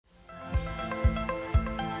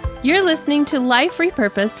You're listening to Life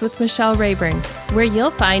Repurposed with Michelle Rayburn, where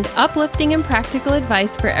you'll find uplifting and practical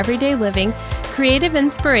advice for everyday living, creative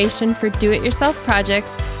inspiration for do-it-yourself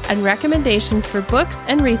projects, and recommendations for books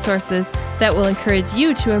and resources that will encourage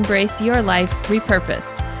you to embrace your life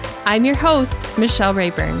repurposed. I'm your host, Michelle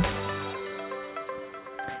Rayburn.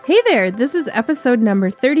 Hey there, this is episode number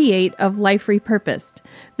 38 of Life Repurposed.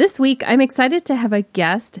 This week, I'm excited to have a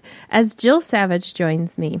guest as Jill Savage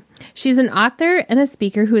joins me. She's an author and a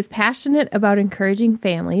speaker who is passionate about encouraging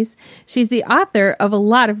families. She's the author of a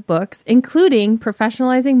lot of books, including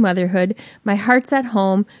Professionalizing Motherhood, My Heart's at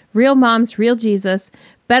Home, Real Moms, Real Jesus,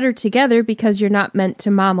 Better Together Because You're Not Meant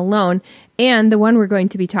to Mom Alone, and the one we're going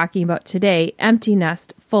to be talking about today, Empty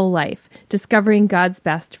Nest, Full Life, Discovering God's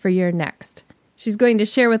Best for Your Next. She's going to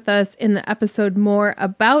share with us in the episode more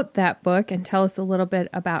about that book and tell us a little bit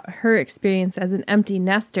about her experience as an empty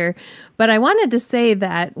nester. But I wanted to say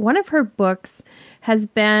that one of her books has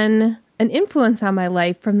been an influence on my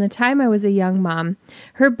life from the time I was a young mom.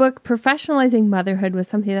 Her book, Professionalizing Motherhood, was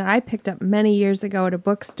something that I picked up many years ago at a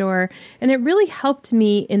bookstore, and it really helped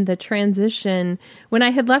me in the transition when I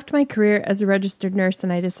had left my career as a registered nurse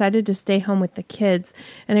and I decided to stay home with the kids.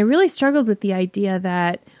 And I really struggled with the idea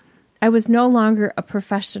that I was no longer a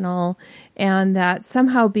professional and that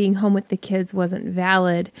somehow being home with the kids wasn't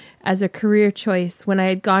valid as a career choice when I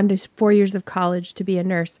had gone to 4 years of college to be a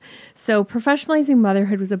nurse. So Professionalizing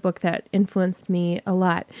Motherhood was a book that influenced me a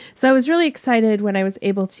lot. So I was really excited when I was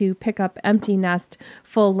able to pick up Empty Nest,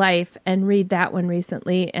 Full Life and read that one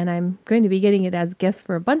recently. And I'm going to be getting it as gifts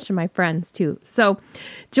for a bunch of my friends too. So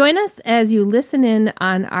join us as you listen in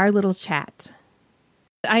on our little chat.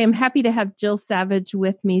 I am happy to have Jill Savage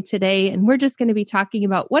with me today, and we're just going to be talking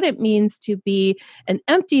about what it means to be an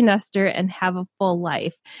empty nester and have a full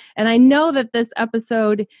life. And I know that this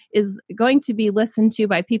episode is going to be listened to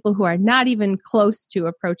by people who are not even close to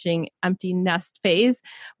approaching empty nest phase,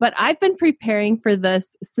 but I've been preparing for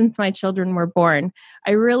this since my children were born.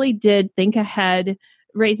 I really did think ahead,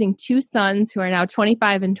 raising two sons who are now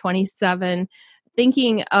 25 and 27,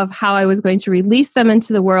 thinking of how I was going to release them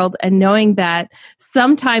into the world and knowing that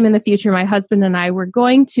sometime in the future, my husband and I were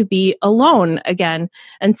going to be alone again.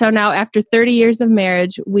 And so now after 30 years of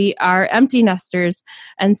marriage, we are empty nesters.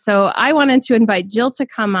 And so I wanted to invite Jill to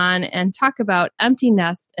come on and talk about empty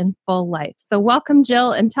nest and full life. So welcome,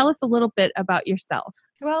 Jill, and tell us a little bit about yourself.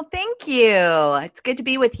 Well, thank you. It's good to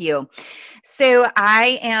be with you. So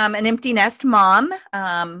I am an empty nest mom.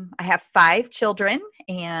 I have 5 children,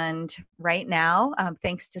 and right now,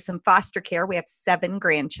 thanks to some foster care, we have 7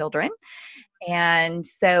 grandchildren. And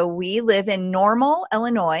so we live in Normal,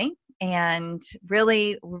 Illinois, and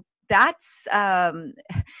really that's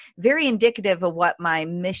very indicative of what my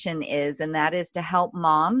mission is, and that is to help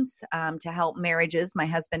moms, to help marriages. My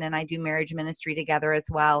husband and I do marriage ministry together as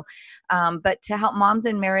well, but to help moms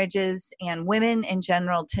and marriages and women in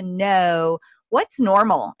general to know what's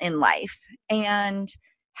normal in life and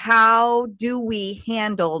how do we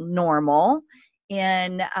handle normal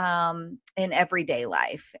in everyday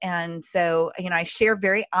life. And so, I share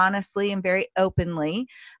very honestly and very openly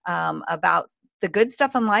about the good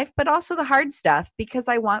stuff in life, but also the hard stuff, because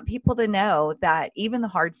I want people to know that even the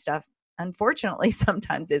hard stuff, unfortunately,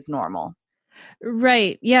 sometimes is normal.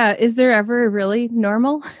 Right. Yeah. Is there ever really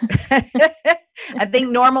normal? I think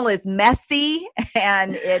normal is messy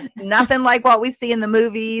and it's nothing like what we see in the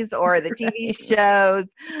movies or the TV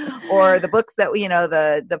shows or the books that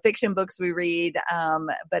the fiction books we read.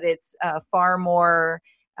 But it's far more,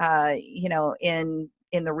 in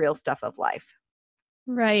the real stuff of life.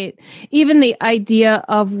 Right. Even the idea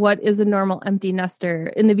of what is a normal empty nester.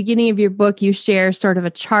 In the beginning of your book, you share sort of a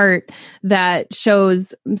chart that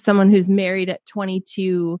shows someone who's married at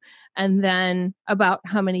 22 and then about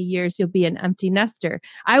how many years you'll be an empty nester.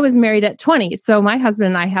 I was married at 20, so my husband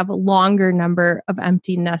and I have a longer number of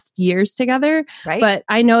empty nest years together. Right. But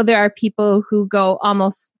I know there are people who go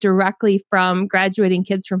almost directly from graduating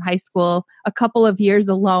kids from high school, a couple of years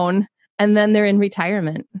alone, and then they're in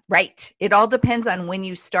retirement. Right. It all depends on when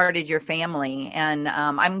you started your family. And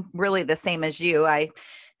I'm really the same as you. I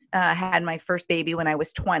had my first baby when I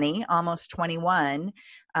was 20, almost 21.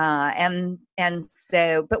 And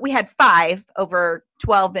so, but we had 5 over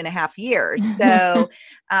 12 and a half years. So,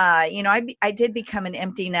 I did become an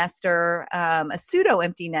empty nester, a pseudo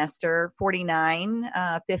empty nester, 49,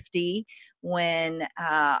 50, when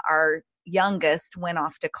our youngest went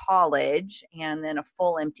off to college, and then a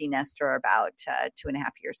full empty nester about 2.5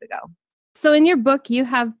 years ago. So in your book, you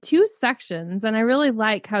have two sections, and I really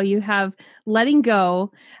like how you have letting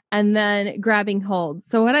go and then grabbing hold.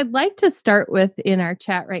 So what I'd like to start with in our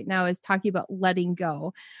chat right now is talking about letting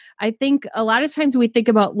go. I think a lot of times we think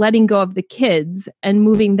about letting go of the kids and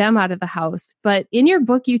moving them out of the house, but in your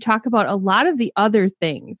book, you talk about a lot of the other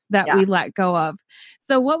things that Yeah. we let go of.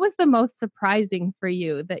 So what was the most surprising for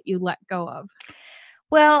you that you let go of?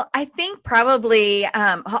 Well, I think probably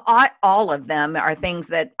all of them are things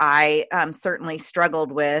that I certainly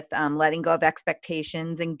struggled with, letting go of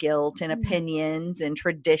expectations and guilt and opinions and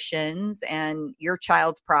traditions and your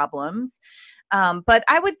child's problems. But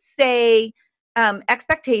I would say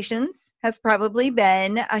expectations has probably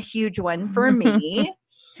been a huge one for me.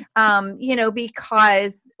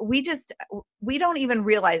 Because we don't even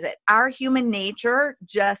realize it. Our human nature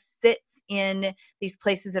just sits in these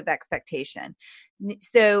places of expectation.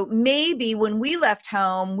 So maybe when we left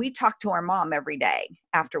home, we talked to our mom every day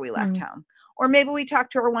after we left home. Or maybe we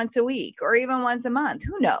talked to her once a week or even once a month.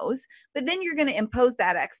 Who knows? But then you're going to impose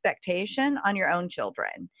that expectation on your own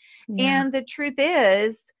children. Yeah. And the truth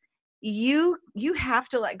is, you have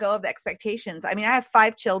to let go of the expectations. I mean, I have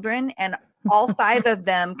 5 children, and all 5 of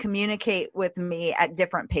them communicate with me at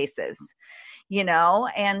different paces,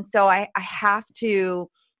 and so I have to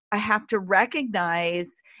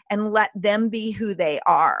recognize and let them be who they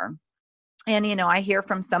are. And, I hear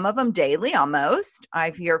from some of them daily almost. I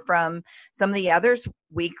hear from some of the others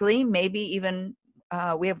weekly, maybe even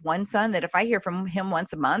we have one son that if I hear from him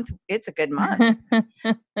once a month, it's a good month.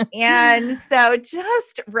 And so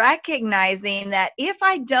just recognizing that if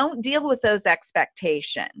I don't deal with those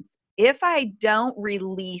expectations, if I don't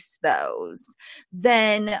release those,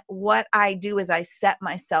 then what I do is I set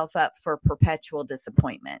myself up for perpetual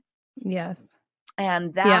disappointment. Yes.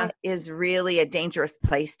 And that is really a dangerous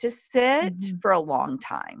place to sit for a long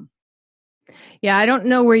time. Yeah, I don't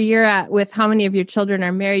know where you're at with how many of your children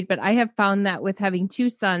are married, but I have found that with having 2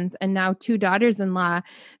 sons and now 2 daughters-in-law,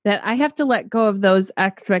 that I have to let go of those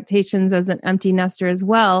expectations as an empty nester as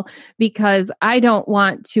well, because I don't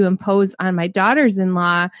want to impose on my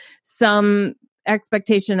daughters-in-law some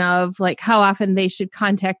expectation of like how often they should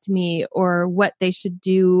contact me or what they should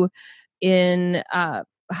do in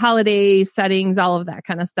holiday settings, all of that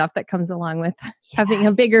kind of stuff that comes along with having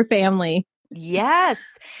a bigger family. Yes.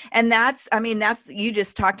 And that's, you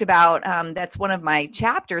just talked about, that's one of my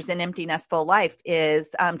chapters in Empty Nest Full Life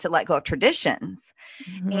is to let go of traditions.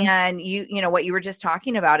 And what you were just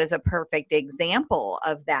talking about is a perfect example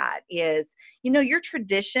of that is, your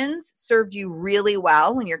traditions served you really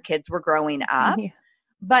well when your kids were growing up,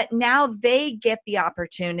 but now they get the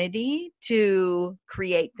opportunity to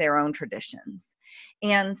create their own traditions.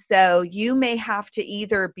 And so you may have to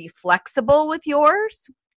either be flexible with yours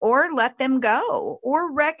or let them go,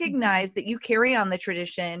 or recognize that you carry on the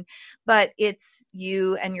tradition, but it's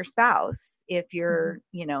you and your spouse if you're,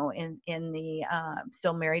 in the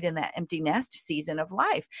still married in that empty nest season of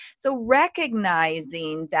life. So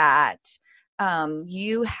recognizing that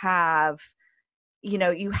you have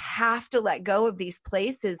to let go of these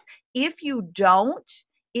places. If you don't,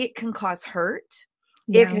 it can cause hurt.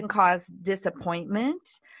 Yeah. It can cause disappointment.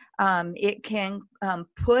 It can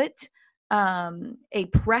put a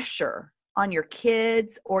pressure on your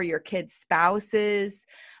kids or your kids' spouses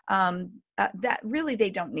that really they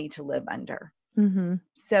don't need to live under.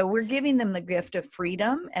 So we're giving them the gift of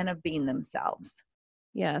freedom and of being themselves.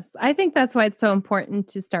 Yes, I think that's why it's so important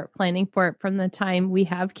to start planning for it from the time we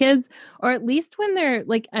have kids, or at least when they're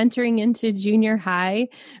like entering into junior high,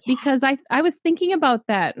 because I was thinking about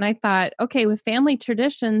that and I thought, okay, with family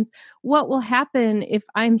traditions, what will happen if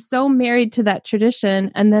I'm so married to that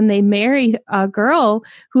tradition and then they marry a girl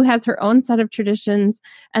who has her own set of traditions,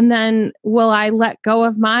 and then will I let go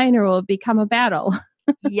of mine or will it become a battle?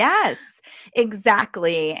 Yes,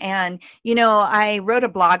 exactly. And, I wrote a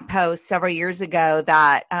blog post several years ago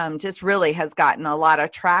that just really has gotten a lot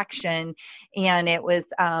of traction. And it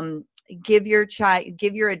was give your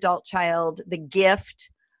adult child the gift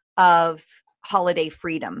of holiday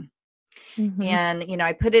freedom. And,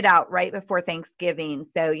 I put it out right before Thanksgiving.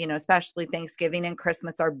 So, especially Thanksgiving and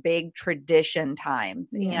Christmas are big tradition times.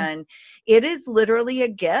 Yeah. And it is literally a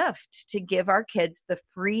gift to give our kids the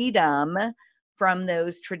freedom from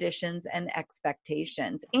those traditions and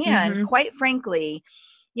expectations. And quite frankly,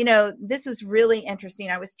 this was really interesting.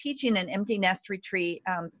 I was teaching an empty nest retreat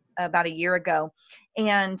about a year ago,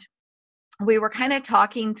 and we were kind of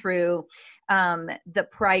talking through the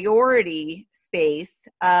priority space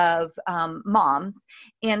of moms.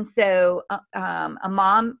 And so a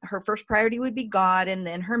mom, her first priority would be God, and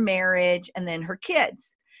then her marriage, and then her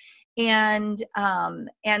kids. And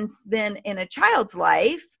then in a child's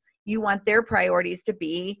life, you want their priorities to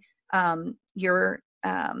be your,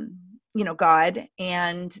 God,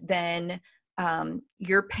 and then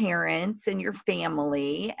your parents and your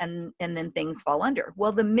family, and then things fall under.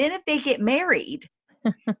 Well, the minute they get married,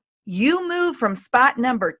 you move from spot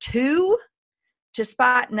number 2 to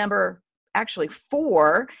spot number actually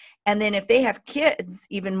 4. And then if they have kids,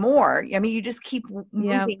 even more. I mean, you just keep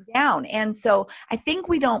moving down. And so I think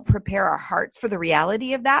we don't prepare our hearts for the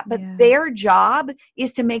reality of that, but their job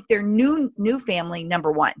is to make their new family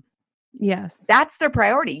number 1. Yes. That's their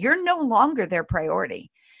priority. You're no longer their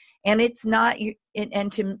priority. And it's not,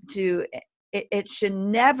 it should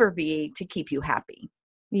never be to keep you happy.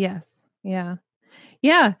 Yes. Yeah.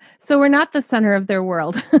 Yeah. So we're not the center of their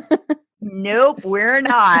world. Nope, we're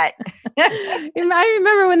not. I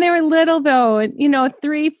remember when they were little, though,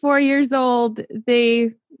 3-4 years old,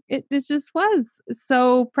 it just was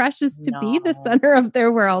so precious to be the center of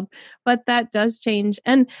their world. But that does change.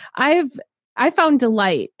 And I found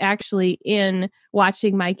delight actually in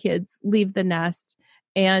watching my kids leave the nest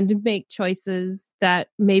and make choices that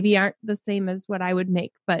maybe aren't the same as what I would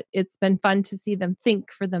make, but it's been fun to see them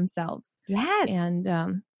think for themselves. Yes.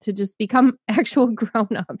 And to just become actual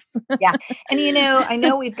grown-ups. Yeah. And, I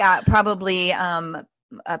know we've got probably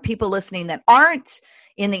people listening that aren't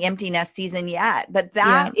in the empty nest season yet, but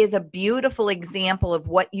that is a beautiful example of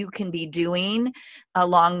what you can be doing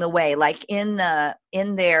along the way, like in their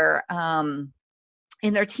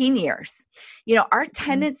teen years. Our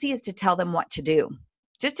tendency is to tell them what to do.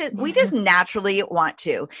 We just naturally want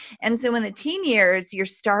to. And so in the teen years, you're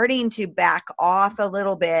starting to back off a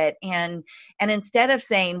little bit. And instead of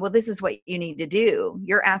saying, well, this is what you need to do,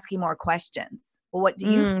 you're asking more questions. Well, what do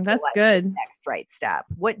you feel that's like good. is the next right step?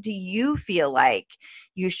 What do you feel like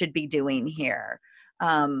you should be doing here?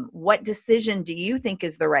 What decision do you think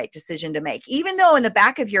is the right decision to make? Even though in the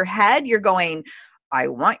back of your head, you're going, I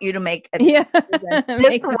want you to make a decision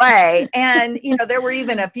this way. And, there were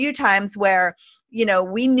even a few times where,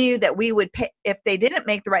 we knew that we would pay, if they didn't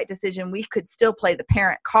make the right decision, we could still play the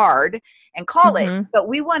parent card and call it. But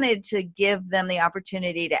we wanted to give them the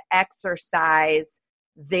opportunity to exercise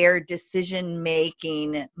their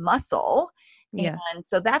decision-making muscle. Yes. And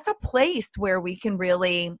so that's a place where we can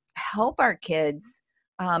really help our kids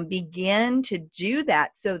begin to do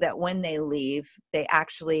that, so that when they leave, they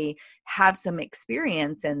actually have some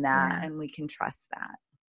experience in that, and we can trust that.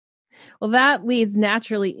 Well, that leads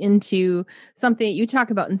naturally into something that you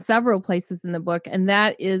talk about in several places in the book, and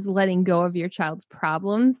that is letting go of your child's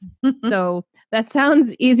problems. So that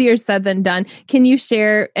sounds easier said than done. Can you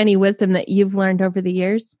share any wisdom that you've learned over the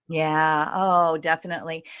years? Yeah. Oh,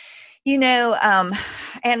 definitely. That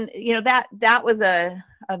was a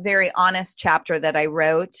very honest chapter that I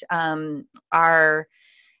wrote. Our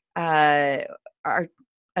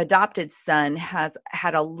adopted son has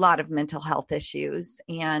had a lot of mental health issues,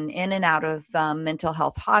 and in and out of mental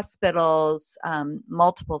health hospitals,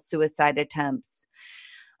 multiple suicide attempts.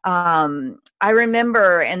 I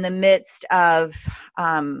remember in the midst of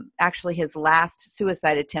actually his last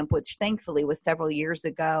suicide attempt, which thankfully was several years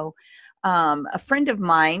ago, a friend of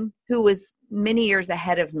mine who was many years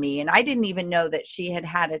ahead of me, and I didn't even know that she had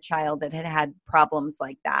had a child that had had problems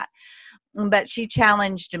like that. But she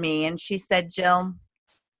challenged me and she said, Jill,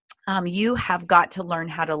 you have got to learn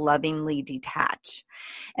how to lovingly detach.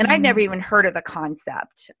 And I'd never even heard of the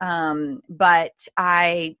concept. But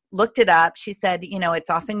I looked it up. She said, it's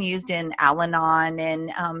often used in Al-Anon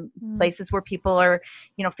and places where people are,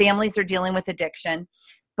 families are dealing with addiction.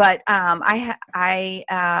 But I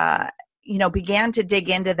began to dig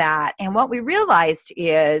into that. And what we realized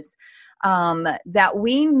is that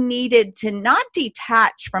we needed to not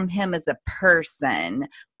detach from him as a person,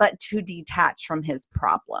 but to detach from his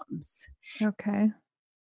problems. Okay.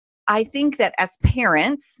 I think that as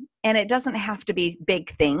parents, and it doesn't have to be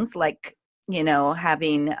big things like,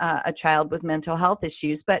 having a child with mental health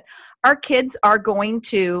issues, but our kids are going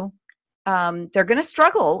to they're going to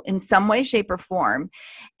struggle in some way, shape, or form.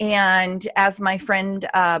 And as my friend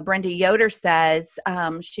Brenda Yoder says,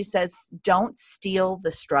 she says, don't steal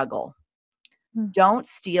the struggle. Don't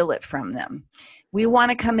steal it from them. We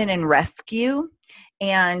want to come in and rescue.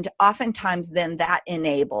 And oftentimes then that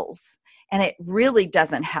enables. And it really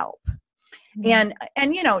doesn't help. And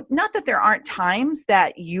not that there aren't times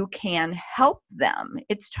that you can help them.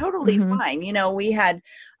 It's totally fine. We had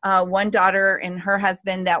one daughter and her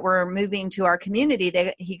husband that were moving to our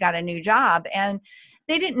community. He got a new job, and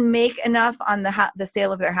they didn't make enough on the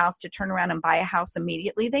sale of their house to turn around and buy a house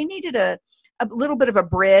immediately. They needed a little bit of a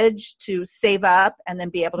bridge to save up and then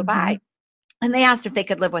be able to buy. And they asked if they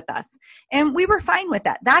could live with us. And we were fine with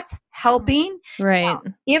that. That's helping. Right. Now,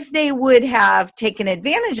 if they would have taken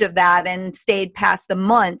advantage of that and stayed past the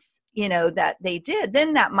months, that they did,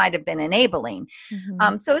 then that might have been enabling.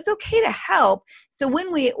 Mm-hmm. So it's okay to help. So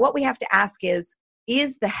what we have to ask is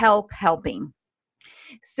the help helping?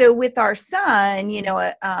 So with our son, we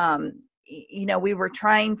were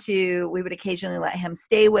we would occasionally let him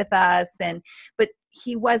stay with us, but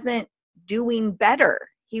he wasn't doing better.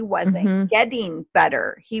 He wasn't getting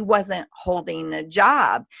better. He wasn't holding a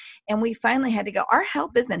job. And we finally had to go, our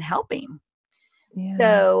help isn't helping. Yeah.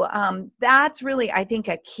 So that's really, I think,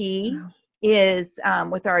 a key is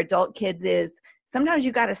with our adult kids is sometimes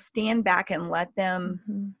you got to stand back and let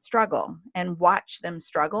them struggle and watch them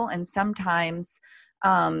struggle. And sometimes,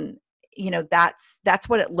 that's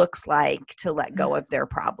what it looks like to let go of their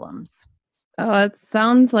problems. Oh, it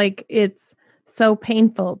sounds like it's so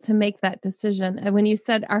painful to make that decision. And when you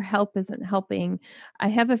said our help isn't helping, I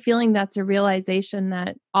have a feeling that's a realization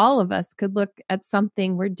that all of us could look at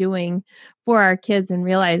something we're doing for our kids and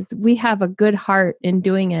realize we have a good heart in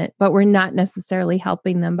doing it, but we're not necessarily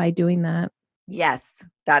helping them by doing that. Yes,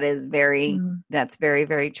 that's very,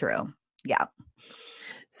 very true. Yeah.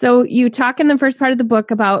 So you talk in the first part of the book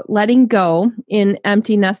about letting go in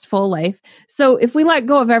empty nest full life. So if we let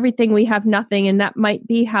go of everything, we have nothing. And that might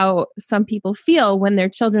be how some people feel when their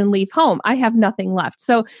children leave home. I have nothing left.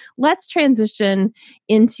 So let's transition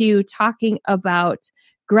into talking about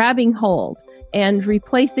grabbing hold and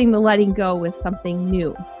replacing the letting go with something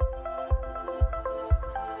new.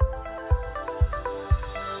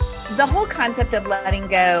 The whole concept of letting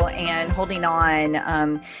go and holding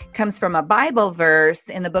on comes from a Bible verse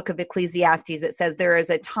in the book of Ecclesiastes. It says there is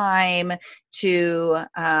a time to,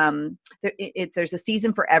 there's a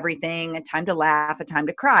season for everything, a time to laugh, a time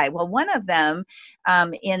to cry. Well, one of them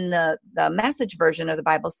in the Message version of the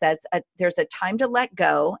Bible says there's a time to let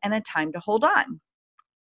go and a time to hold on.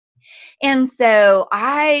 And so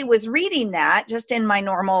I was reading that just in my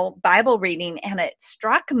normal Bible reading, and it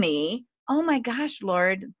struck me, oh my gosh,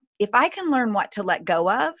 Lord, if I can learn what to let go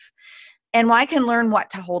of and I can learn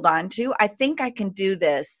what to hold on to, I think I can do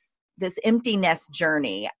this empty nest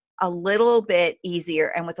journey a little bit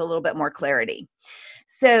easier and with a little bit more clarity.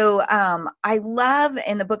 So I love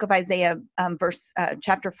in the book of Isaiah,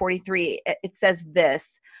 chapter 43, it says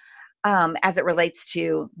this as it relates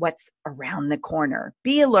to what's around the corner.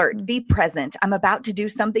 Be alert, be present. I'm about to do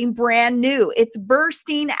something brand new. It's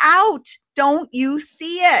bursting out. Don't you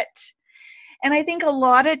see it? And I think a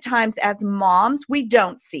lot of times as moms, we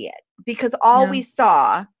don't see it because all we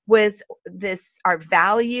saw was our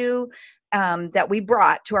value that we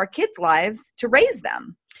brought to our kids' lives to raise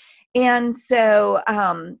them. And so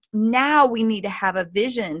now we need to have a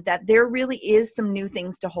vision that there really is some new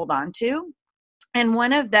things to hold on to. And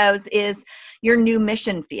one of those is your new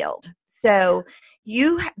mission field. So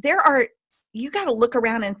you got to look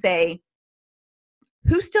around and say,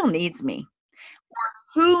 who still needs me?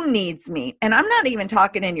 Who needs me? And I'm not even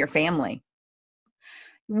talking in your family.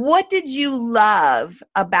 What did you love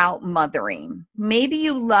about mothering? Maybe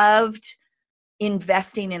you loved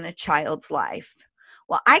investing in a child's life.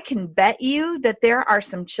 Well, I can bet you that there are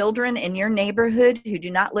some children in your neighborhood who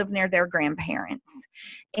do not live near their grandparents,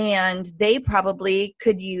 and they probably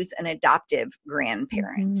could use an adoptive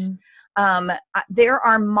grandparent. There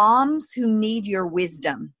are moms who need your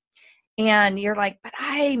wisdom. And you're like, but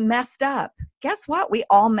I messed up. Guess what? We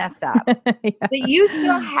all mess up. But you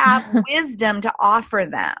still have wisdom to offer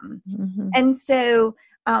them. And so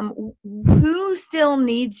who still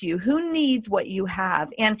needs you? Who needs what you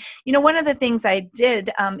have? And, one of the things I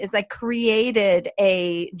did is I created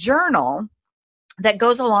a journal that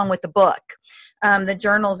goes along with the book. The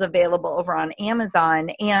journal's available over on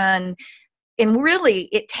Amazon. And really,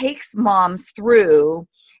 it takes moms through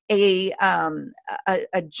a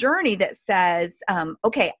journey that says,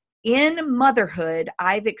 okay, in motherhood,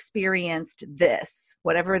 I've experienced this,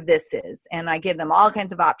 whatever this is. And I give them all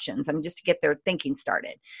kinds of options. Just to get their thinking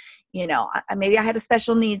started. Maybe I had a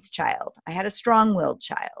special needs child. I had a strong-willed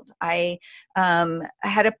child. I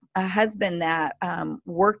had a husband that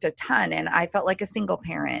worked a ton and I felt like a single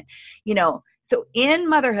parent. So in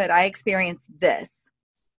motherhood, I experienced this.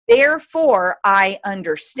 Therefore, I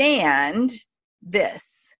understand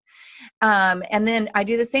this. And then I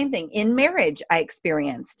do the same thing. In marriage, I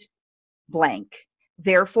experienced blank.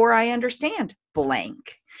 Therefore, I understand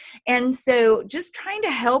blank. And so just trying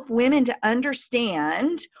to help women to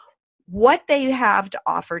understand what they have to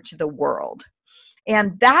offer to the world.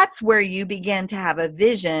 And that's where you begin to have a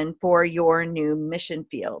vision for your new mission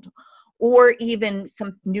field. or even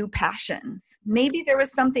some new passions. Maybe there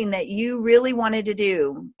was something that you really wanted to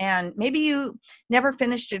do, and maybe you never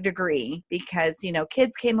finished a degree because,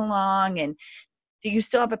 kids came along. And do you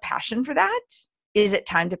still have a passion for that? Is it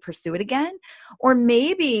time to pursue it again? Or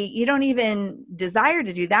maybe you don't even desire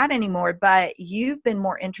to do that anymore, but you've been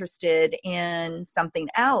more interested in something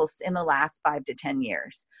else in the last 5 to 10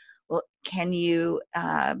 years. Well, can you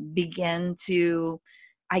begin to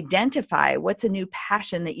identify what's a new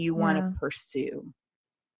passion that you want to pursue?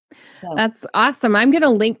 So. That's awesome. I'm going to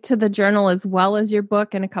link to the journal as well as your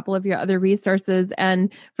book and a couple of your other resources.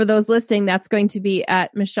 And for those listening, that's going to be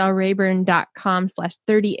at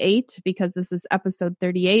michellerayburn.com/38 because this is episode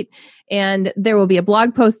 38. And there will be a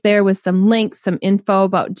blog post there with some links, some info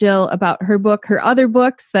about Jill, about her book, her other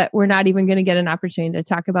books that we're not even going to get an opportunity to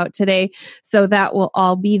talk about today. So that will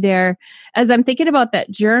all be there. As I'm thinking about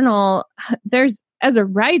that journal, as a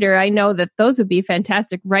writer, I know that those would be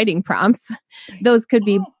fantastic writing prompts. Those could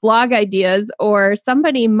be blog ideas, or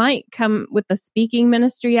somebody might come with a speaking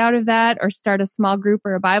ministry out of that, or start a small group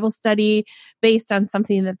or a Bible study based on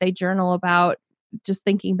something that they journal about, just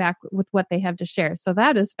thinking back with what they have to share. So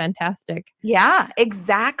that is fantastic. Yeah,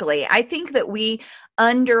 exactly. I think that we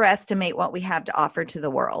underestimate what we have to offer to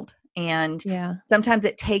the world. And sometimes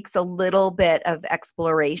it takes a little bit of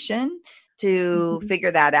exploration to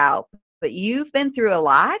figure that out. But you've been through a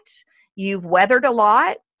lot. You've weathered a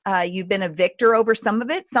lot. You've been a victor over some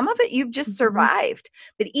of it. Some of it you've just survived.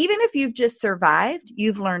 But even if you've just survived,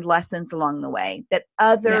 you've learned lessons along the way that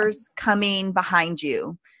others coming behind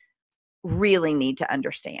you really need to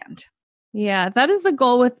understand. Yeah, that is the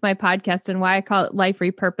goal with my podcast and why I call it Life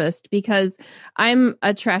Repurposed, because I'm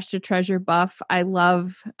a trash to treasure buff. I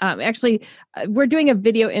love, we're doing a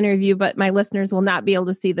video interview, but my listeners will not be able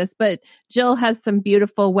to see this, but Jill has some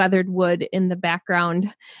beautiful weathered wood in the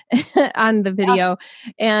background on the video.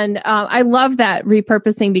 And I love that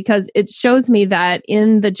repurposing because it shows me that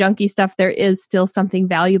in the junky stuff, there is still something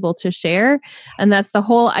valuable to share. And that's the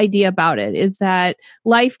whole idea about it, is that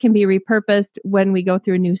life can be repurposed when we go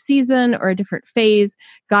through a new season or a different phase.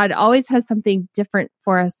 God always has something different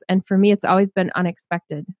for us. And for me, it's always been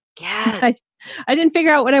unexpected. Yeah. I didn't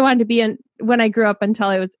figure out what I wanted to be in when I grew up until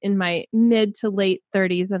I was in my mid to late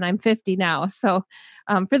 30s, and I'm 50 now. So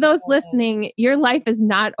for those listening, your life is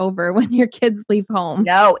not over when your kids leave home.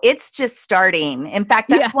 No, it's just starting. In fact,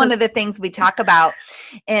 that's one of the things we talk about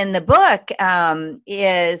in the book,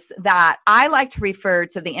 is that I like to refer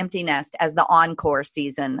to the empty nest as the encore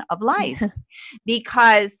season of life.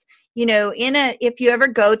 Because if you ever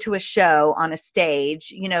go to a show on a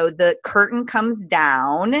stage, the curtain comes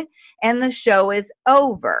down and the show is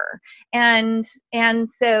over. And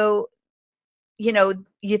so,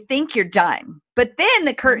 you think you're done, but then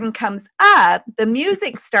the curtain comes up, the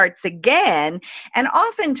music starts again. And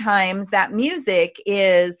oftentimes that music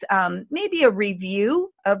is maybe a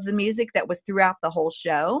review of the music that was throughout the whole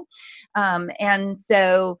show. And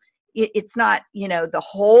so it's not, the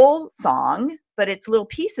whole song, but it's little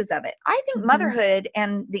pieces of it. I think motherhood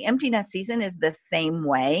and the empty nest season is the same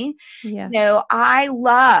way. Yeah. I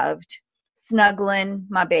loved snuggling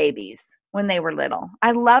my babies when they were little.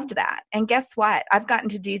 I loved that. And guess what? I've gotten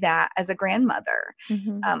to do that as a grandmother.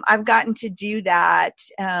 I've gotten to do that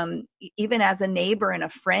even as a neighbor and a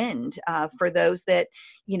friend for those that,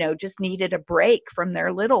 just needed a break from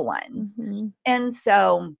their little ones. And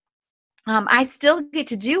so I still get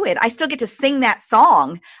to do it. I still get to sing that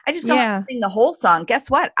song. I just don't have to sing the whole song.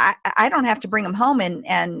 Guess what? I don't have to bring them home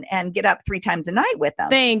and get up 3 times a night with them.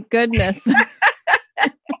 Thank goodness.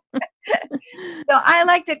 So I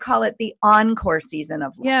like to call it the encore season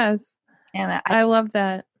of life. Yes. And I love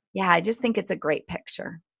that. Yeah, I just think it's a great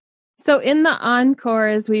picture. So in the encore,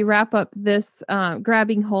 as we wrap up this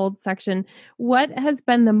grabbing hold section, what has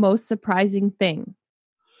been the most surprising thing?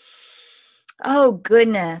 Oh,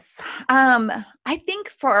 goodness. I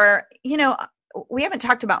think we haven't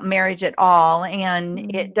talked about marriage at all,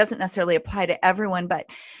 and it doesn't necessarily apply to everyone, but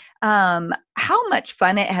how much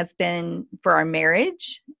fun it has been for our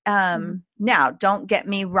marriage. Now, don't get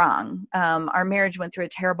me wrong. Our marriage went through a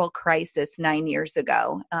terrible crisis 9 years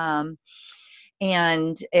ago.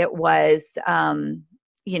 And it was, I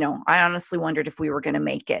honestly wondered if we were going to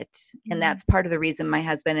make it. And that's part of the reason my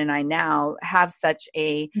husband and I now have such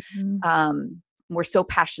a, we're so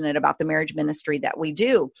passionate about the marriage ministry that we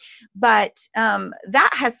do. But that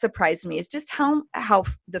has surprised me, is just how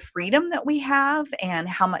the freedom that we have and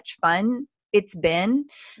how much fun it's been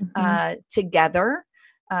together.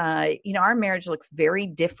 Our marriage looks very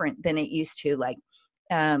different than it used to. Like,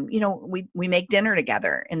 we make dinner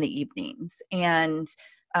together in the evenings, and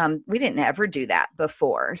We didn't ever do that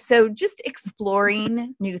before. So just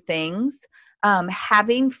exploring new things,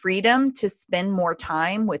 having freedom to spend more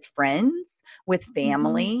time with friends, with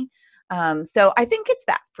family. So I think it's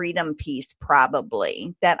that freedom piece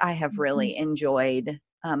probably that I have really enjoyed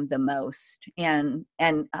the most and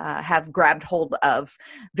have grabbed hold of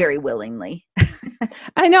very willingly.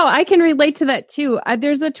 I know I can relate to that too.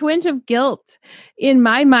 There's a twinge of guilt in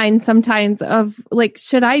my mind sometimes of like,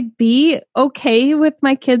 should I be okay with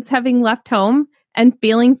my kids having left home and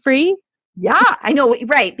feeling free? Yeah, I know.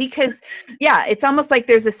 Right. Because it's almost like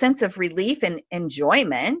there's a sense of relief and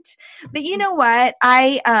enjoyment. But you know what?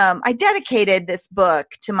 I dedicated this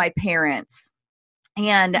book to my parents.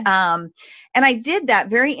 And I did that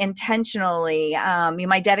very intentionally.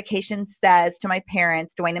 My dedication says to my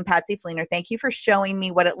parents, Dwayne and Patsy Fleener, thank you for showing me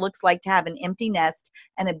what it looks like to have an empty nest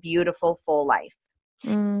and a beautiful full life.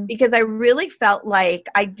 Because I really felt like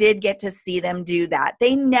I did get to see them do that.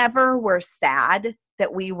 They never were sad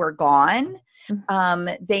that we were gone.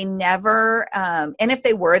 They never, and if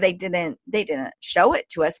they were, they didn't show it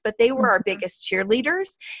to us, but they were our biggest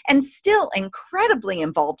cheerleaders and still incredibly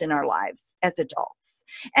involved in our lives as adults,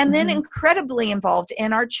 and then incredibly involved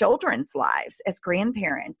in our children's lives as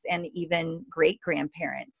grandparents and even great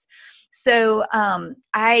grandparents. So,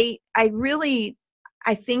 I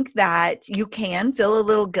think that you can feel a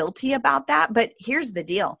little guilty about that, but here's the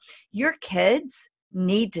deal. Your kids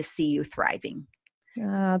need to see you thriving.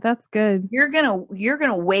 That's good. You're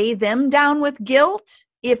gonna weigh them down with guilt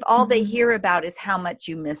if all they hear about is how much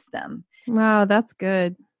you miss them. Wow, that's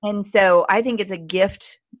good. And so I think it's a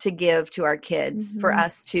gift to give to our kids for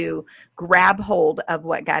us to grab hold of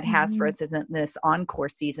what God has for us in this encore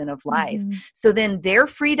season of life. So then they're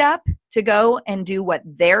freed up to go and do what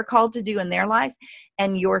they're called to do in their life,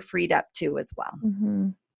 and you're freed up too as well.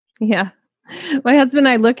 Yeah. My husband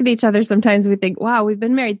and I look at each other sometimes. We think, wow, we've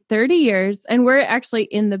been married 30 years and we're actually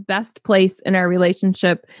in the best place in our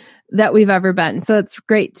relationship that we've ever been. So it's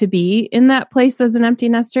great to be in that place as an empty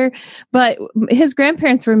nester. But his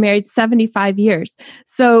grandparents were married 75 years.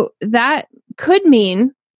 So that could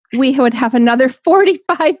mean we would have another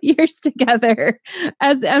 45 years together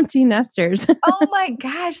as empty nesters. Oh my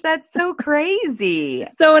gosh, that's so crazy.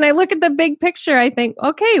 So when I look at the big picture, I think,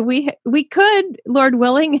 okay, we could, Lord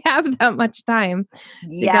willing, have that much time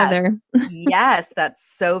together. Yes, that's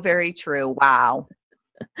so very true. Wow.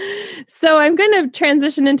 So I'm going to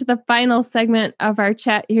transition into the final segment of our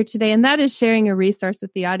chat here today, and that is sharing a resource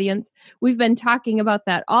with the audience. We've been talking about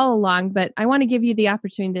that all along, but I want to give you the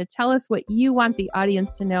opportunity to tell us what you want the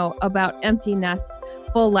audience to know about Empty Nest,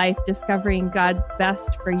 Full Life, discovering God's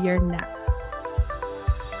best for your next.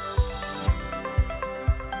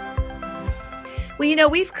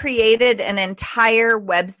 Well, we've created an entire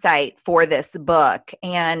website for this book.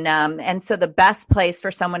 And so the best place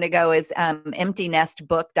for someone to go is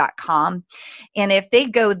emptynestbook.com. And if they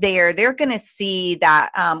go there, they're going to see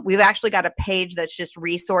that we've actually got a page that's just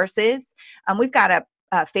resources. We've got a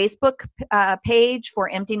Facebook page for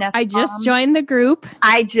Empty Nest. I just joined the group.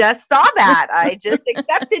 I just saw that. I just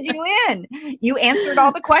accepted you in. You answered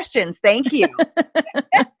all the questions. Thank you.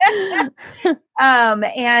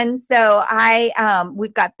 And so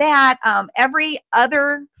we've got that. Every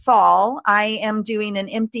other fall, I am doing an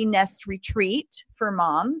empty nest retreat for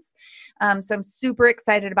moms. So I'm super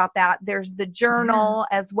excited about that. There's the journal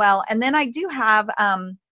as well. And then I do have,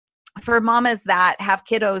 for mamas that have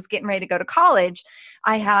kiddos getting ready to go to college,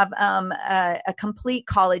 I have a complete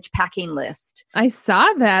college packing list. I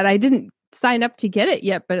saw that. I didn't sign up to get it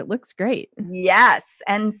yet, but it looks great. Yes.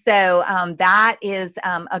 And so that is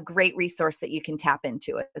a great resource that you can tap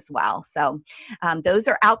into as well. So those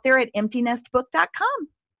are out there at emptynestbook.com.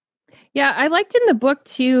 Yeah, I liked in the book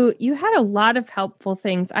too, you had a lot of helpful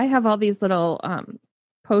things. I have all these little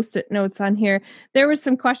Post-it notes on here. There were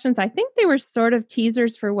some questions. I think they were sort of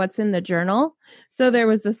teasers for what's in the journal. So there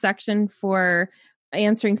was a section for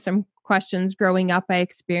answering some questions. Growing up, I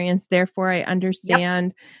experienced, therefore I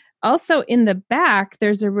understand. Yep. Also in the back,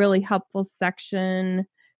 there's a really helpful section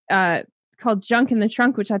called Junk in the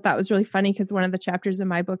Trunk, which I thought was really funny because one of the chapters in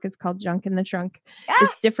my book is called Junk in the Trunk. Yeah.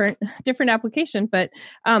 It's different application, but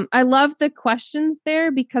I love the questions there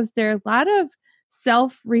because they're a lot of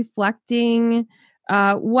self-reflecting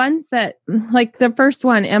ones that, like the first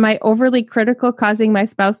one, am I overly critical, causing my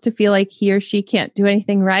spouse to feel like he or she can't do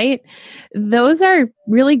anything right? Those are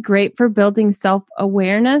really great for building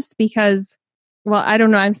self-awareness because, well, I don't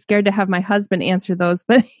know, I'm scared to have my husband answer those,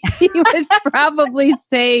 but he would probably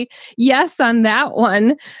say yes on that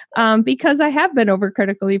one because I have been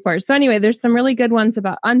overcritical before. So anyway, there's some really good ones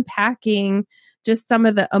about unpacking just some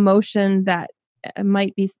of the emotion that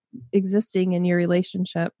might be existing in your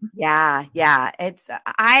relationship. Yeah.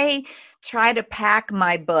 I try to pack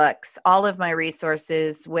my books, all of my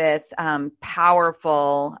resources with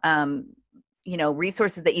powerful,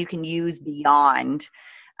 resources that you can use beyond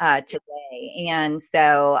today. And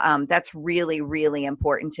so that's really, really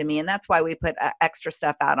important to me. And that's why we put extra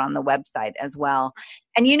stuff out on the website as well.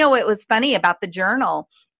 And what was funny about the journal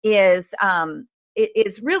is it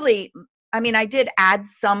is really, I did add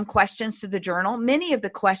some questions to the journal. Many of the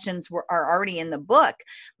questions are already in the book,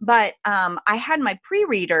 but I had my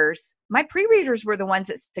pre-readers. My pre-readers were the ones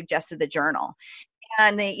that suggested the journal.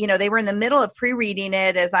 And they were in the middle of pre-reading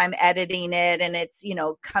it as I'm editing it, and it's,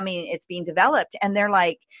 it's being developed. And they're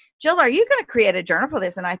like, Jill, are you going to create a journal for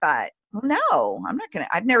this? And I thought, well, no, I'm not going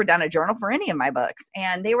to. I've never done a journal for any of my books.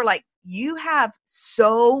 And they were like, you have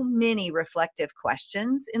so many reflective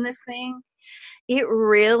questions in this thing. It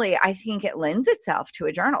really, I think it lends itself to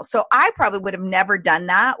a journal. So I probably would have never done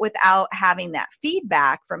that without having that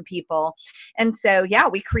feedback from people. And so, yeah,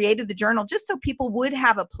 we created the journal just so people would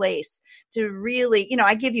have a place to really,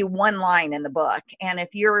 I give you one line in the book. And if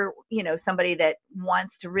you're, somebody that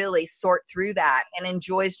wants to really sort through that and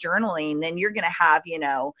enjoys journaling, then you're going to have,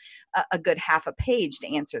 a good half a page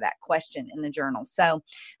to answer that question in the journal. So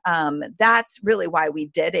that's really why we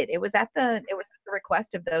did it. It was at the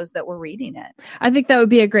request of those that were reading it. I think that would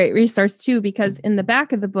be a great resource too, because in the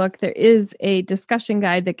back of the book, there is a discussion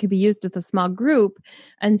guide that could be used with a small group.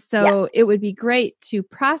 And so It would be great to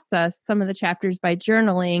process some of the chapters by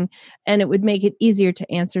journaling, and it would make it easier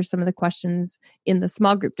to answer some of the questions in the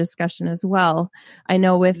small group discussion as well. I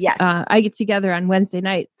know I get together on Wednesday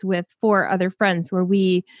nights with 4 other friends where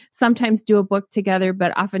we sometimes do a book together,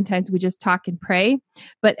 but oftentimes we just talk and pray.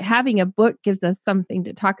 But having a book gives us something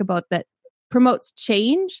to talk about that promotes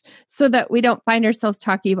change, so that we don't find ourselves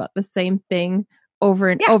talking about the same thing over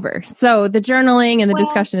and over. So the journaling and the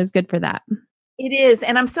discussion is good for that. It is.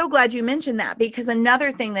 And I'm so glad you mentioned that, because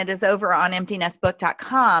another thing that is over on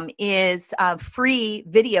emptynestbook.com is free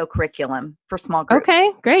video curriculum for small groups.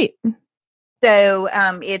 Okay, great. So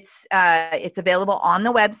it's available on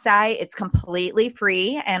the website. It's completely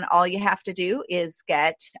free, and all you have to do is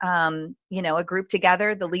get a group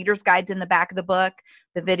together. The leader's guide's in the back of the book.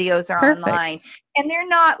 The videos are online, and they're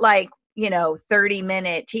not like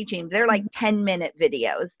 30-minute teaching. They're like 10-minute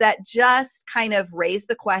videos that just kind of raise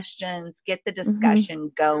the questions, get the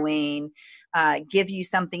discussion going, give you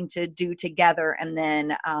something to do together, and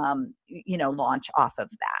then, launch off of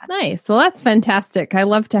that. Nice. Well, that's fantastic. I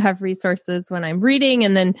love to have resources when I'm reading,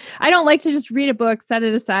 and then I don't like to just read a book, set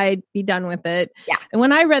it aside, be done with it. Yeah. And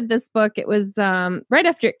when I read this book, it was right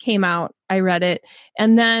after it came out. I read it.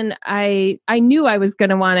 And then I knew I was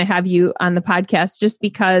going to want to have you on the podcast, just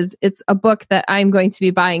because it's a book that I'm going to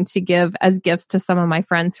be buying to give as gifts to some of my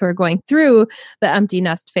friends who are going through the empty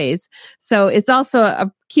nest phase. So it's also a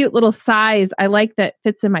cute little size. I like that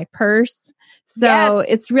fits in my purse. So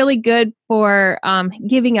It's really good for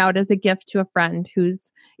giving out as a gift to a friend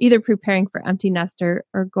who's either preparing for empty nest or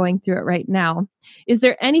going through it right now. Is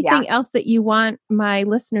there anything else that you want my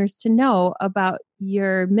listeners to know about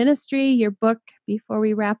your ministry, your book, before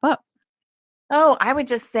we wrap up? Oh, I would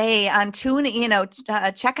just say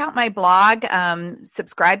check out my blog,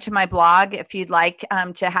 subscribe to my blog if you'd like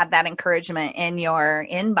to have that encouragement in your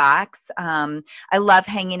inbox. I love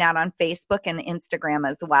hanging out on Facebook and Instagram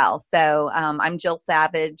as well. So I'm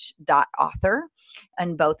jillsavage.author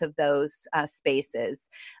in both of those spaces.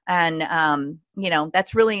 And,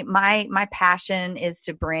 that's really my passion, is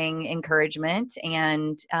to bring encouragement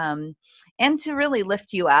and to really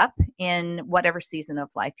lift you up in whatever season of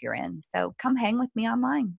life you're in. So come hang with me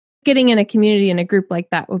online. Getting in a community in a group like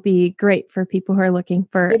that would be great for people who are looking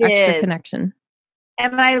for extra connection.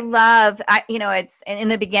 And I love, it's in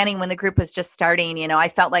the beginning when the group was just starting, I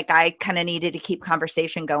felt like I kind of needed to keep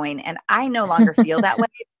conversation going, and I no longer feel that way.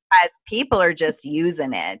 As people are just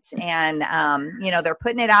using it, and they're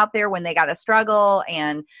putting it out there when they got to struggle,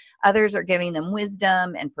 and others are giving them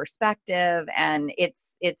wisdom and perspective, and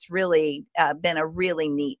it's really been a really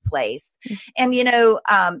neat place. And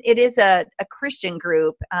it is a Christian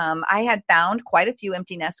group. I had found quite a few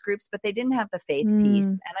empty nest groups, but they didn't have the faith piece,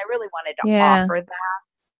 and I really wanted to offer that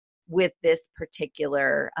with this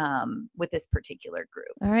particular group.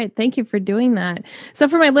 All right. Thank you for doing that. So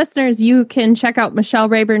for my listeners, you can check out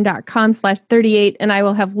michellerayburn.com/38, and I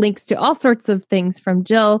will have links to all sorts of things from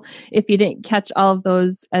Jill if you didn't catch all of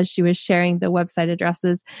those as she was sharing the website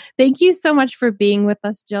addresses. Thank you so much for being with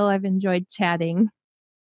us, Jill. I've enjoyed chatting.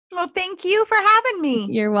 Well, thank you for having me.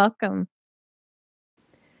 You're welcome.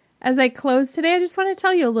 As I close today, I just want to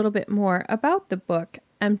tell you a little bit more about the book,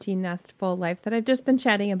 Empty Nest Full Life, that I've just been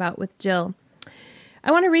chatting about with Jill.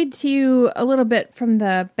 I want to read to you a little bit from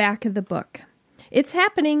the back of the book. It's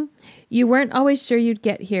happening. You weren't always sure you'd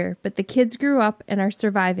get here, but the kids grew up and are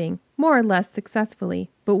surviving, more or less successfully.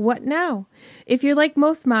 But what now? If you're like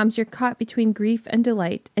most moms, you're caught between grief and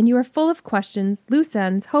delight, and you are full of questions, loose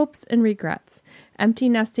ends, hopes, and regrets. Empty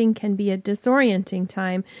nesting can be a disorienting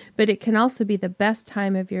time, but it can also be the best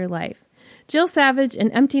time of your life. Jill Savage,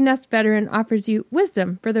 an empty nest veteran, offers you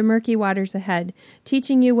wisdom for the murky waters ahead,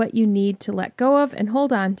 teaching you what you need to let go of and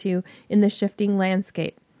hold on to in the shifting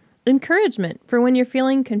landscape. Encouragement for when you're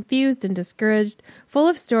feeling confused and discouraged, full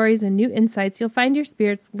of stories and new insights, you'll find your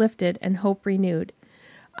spirits lifted and hope renewed.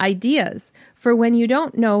 Ideas for when you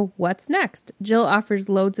don't know what's next. Jill offers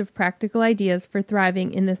loads of practical ideas for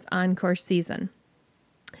thriving in this encore season.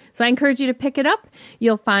 So I encourage you to pick it up.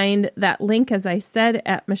 You'll find that link, as I said,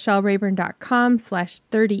 at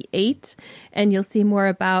michellerayburn.com/38, and you'll see more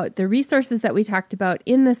about the resources that we talked about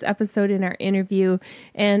in this episode in our interview,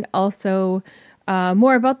 and also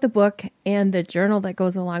more about the book and the journal that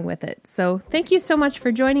goes along with it. So thank you so much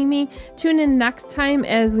for joining me. Tune in next time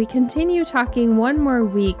as we continue talking one more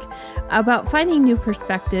week about finding new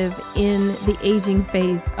perspective in the aging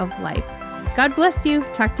phase of life. God bless you.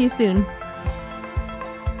 Talk to you soon.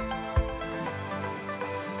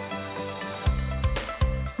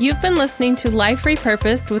 You've been listening to Life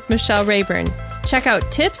Repurposed with Michelle Rayburn. Check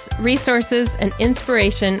out tips, resources, and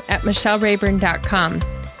inspiration at michellerayburn.com.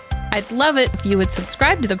 I'd love it if you would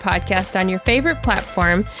subscribe to the podcast on your favorite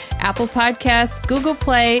platform, Apple Podcasts, Google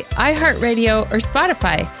Play, iHeartRadio, or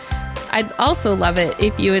Spotify. I'd also love it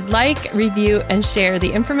if you would like, review, and share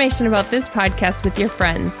the information about this podcast with your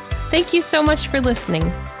friends. Thank you so much for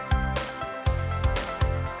listening.